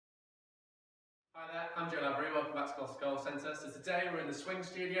Hi there, I'm Joe Lavery, welcome back to Gloucester Golf Centre. So today we're in the swing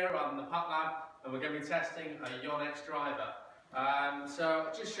studio rather than the putt lab, and we're going to be testing a Yonex driver. So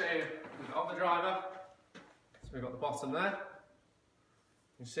I'll just show you, we've got the driver, so we've got the bottom there.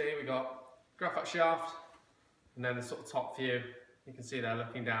 You can see we've got graphite shaft, and then the sort of top view, you can see there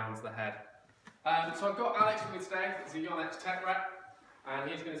looking down to the head. So I've got Alex with me today, he's a Yonex tech rep, and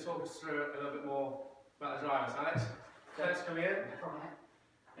he's going to talk us through a little bit more about the drivers. Alex, thanks for coming in. No problem, mate.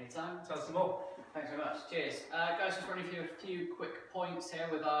 Anytime. Tell us some more. Thanks very much. Cheers. Guys, just running through a few quick points here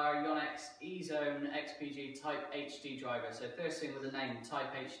with our Yonex XPG Type HD driver. So first thing with the name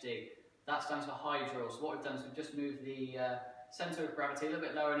Type HD, that stands for high draw. So what we've done is we've just moved the centre of gravity a little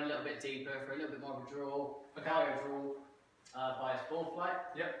bit lower and a little bit deeper for a little bit more of a draw, higher draw bias ball flight.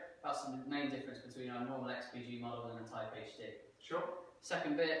 Yep. That's the main difference between our normal XPG model and the Type HD. Sure.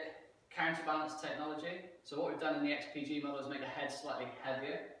 Second bit, counterbalance technology. So what we've done in the XPG model is make the head slightly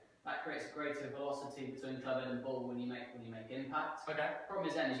heavier. That creates a greater velocity between club head and ball when you make impact. Okay. Problem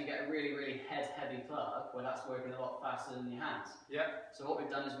is then is you get a really head-heavy club where that's working a lot faster than your hands. Yep. So what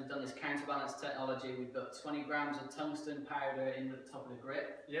we've done is we've done this counterbalance technology. We've got 20 grams of tungsten powder in the top of the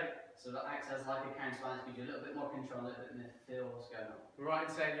grip. Yep. So that acts as like a counterbalance, gives you a little bit more control, a little bit more feel what's going on. Right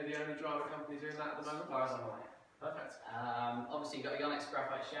in saying you're the only driver company doing that at the moment? As far as I'm aware. Perfect. Obviously you've got a Yonex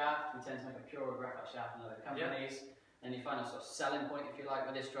graphite shaft. We tend to make a pure graphite shaft in other companies. Yep. And your final sort of selling point, if you like,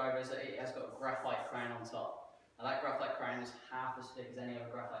 with this driver is that it has got a graphite crown on top. Now that graphite crown is half as thick as any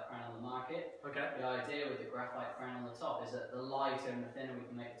other graphite crown on the market. Okay. The idea with the graphite crown on the top is that the lighter and the thinner we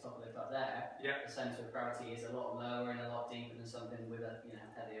can make the top of the club there, yep, the centre of gravity is a lot lower and a lot deeper than something with a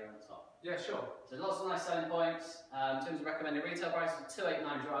heavier on the top. Yeah, sure. So lots of nice selling points. In terms of recommended retail price, it's a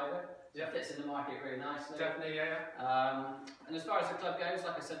 289 driver. Yeah, fits in the market really nicely. Definitely, yeah. And as far as the club goes,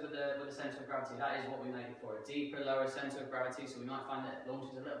 like I said, with the centre of gravity, that is what we make it for. A deeper, lower centre of gravity, so we might find that it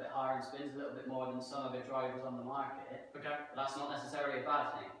launches a little bit higher and spins a little bit more than some of the drivers on the market. Okay. But that's not necessarily a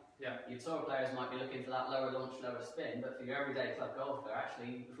bad thing. Yeah. Your tour players might be looking for that lower launch, lower spin, but for your everyday club golfer,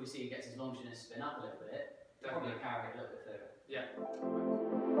 actually, if we see he gets his launch and his spin up a little bit, probably carry it a little bit further. Yeah.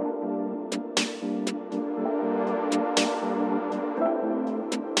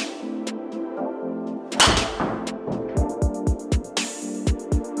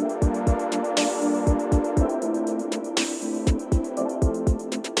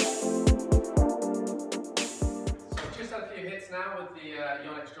 Now with the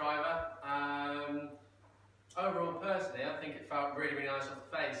Yonex driver, overall personally I think it felt really nice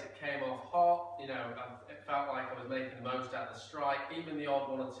off the face. It came off hot, it felt like I was making the most out of the strike. Even the odd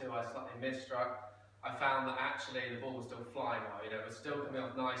one or two I slightly misstruck, I found that actually the ball was still flying well, it was still coming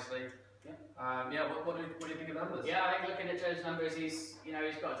off nicely. Yeah. What do you think of the numbers? Yeah, I think looking at Joe's numbers, he's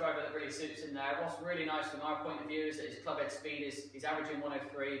got a driver that really suits in there. What's really nice from our point of view is that his club head speed is averaging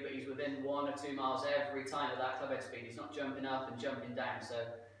 103, but he's within 1 or 2 miles every time of that club head speed. He's not jumping up and jumping down. So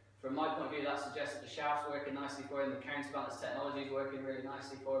from my point of view, that suggests that the shaft's working nicely for him, the counterbalance technology is working really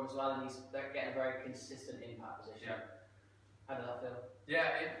nicely for him as well, and he's getting a very consistent impact position. Yeah. How did that feel? Yeah,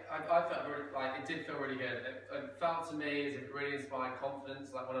 I felt really, it did feel really good. It felt to me as if it really inspired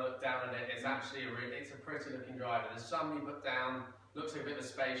confidence. Like when I look down at it, it's actually it's a pretty looking driver. There's some you put down, looks like a bit of a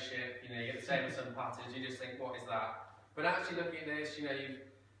spaceship. You get the same with some putters. You just think, what is that? But actually looking at this,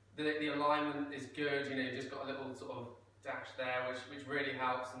 the alignment is good. You've just got a little sort of dash there, which really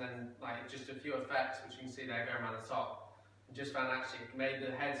helps, and then just a few effects which you can see there going around the top. And just found actually it made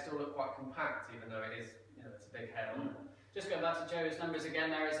the head still look quite compact, even though it is it's a big head on it. Just going back to Joe's numbers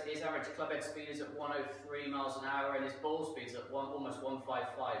again, his average club head speed is at 103 miles an hour and his ball speed is at almost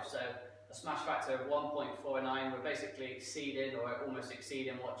 155. So a smash factor of 1.49, we're basically exceeding or almost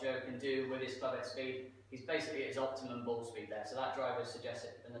exceeding what Joe can do with his club head speed. He's basically at his optimum ball speed there. So that driver suggests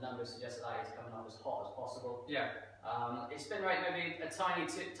it, and the numbers suggest that he's coming off as hot as possible. Yeah. His spin rate maybe a tiny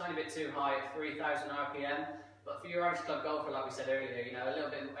bit too high at 3,000 RPM. But for your average club golfer, like we said earlier, a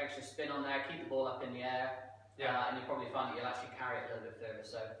little bit extra spin on there, keep the ball up in the air. Yeah. And you'll probably find that you'll actually carry it a little bit further.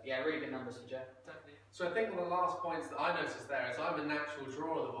 So yeah, really good numbers for Joe. Definitely. So I think one of the last points that I noticed there is I'm a natural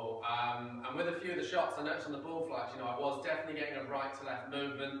drawer of the ball. And with a few of the shots I noticed on the ball flights, I was definitely getting a right to left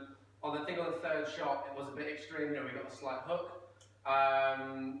movement. On the third shot, it was a bit extreme, we got a slight hook.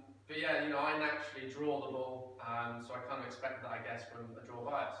 But yeah, I naturally draw the ball, so I kind of expect that, I guess, from a draw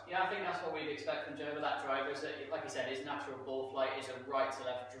bias. Yeah, I think that's what we'd expect from Joe with that driver, is that, like I said, his natural ball flight is a right to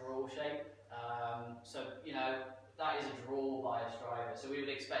left draw shape. So, that is a draw bias driver, so we would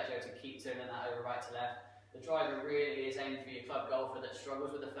expect Joe to keep turning that over right to left. The driver really is aimed for your club golfer that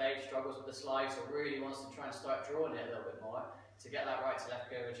struggles with the fade, struggles with the slide, so really wants to try and start drawing it a little bit more. to get that right to left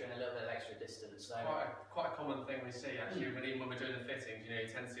curvature and a little bit of extra distance. So quite a common thing we see actually, even when we're doing the fittings, you know, you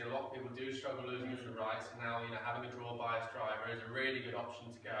tend to see a lot of people do struggle losing it to the right, so now, you know, having a draw bias driver is a really good option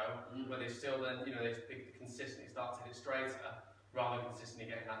to go, where they still then, you know, they consistently start to hit it straighter, rather than consistently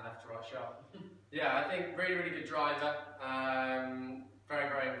getting that left to right shot. Yeah, I think really good driver. Very,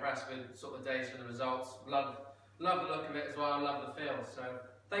 very impressed with sort of the data and the results. Love the look of it as well, love the feel. So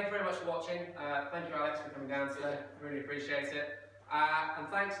thank you very much for watching. Thank you, Alex, for coming down today. Really appreciate it. And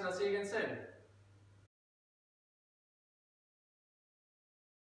thanks, and I'll see you again soon.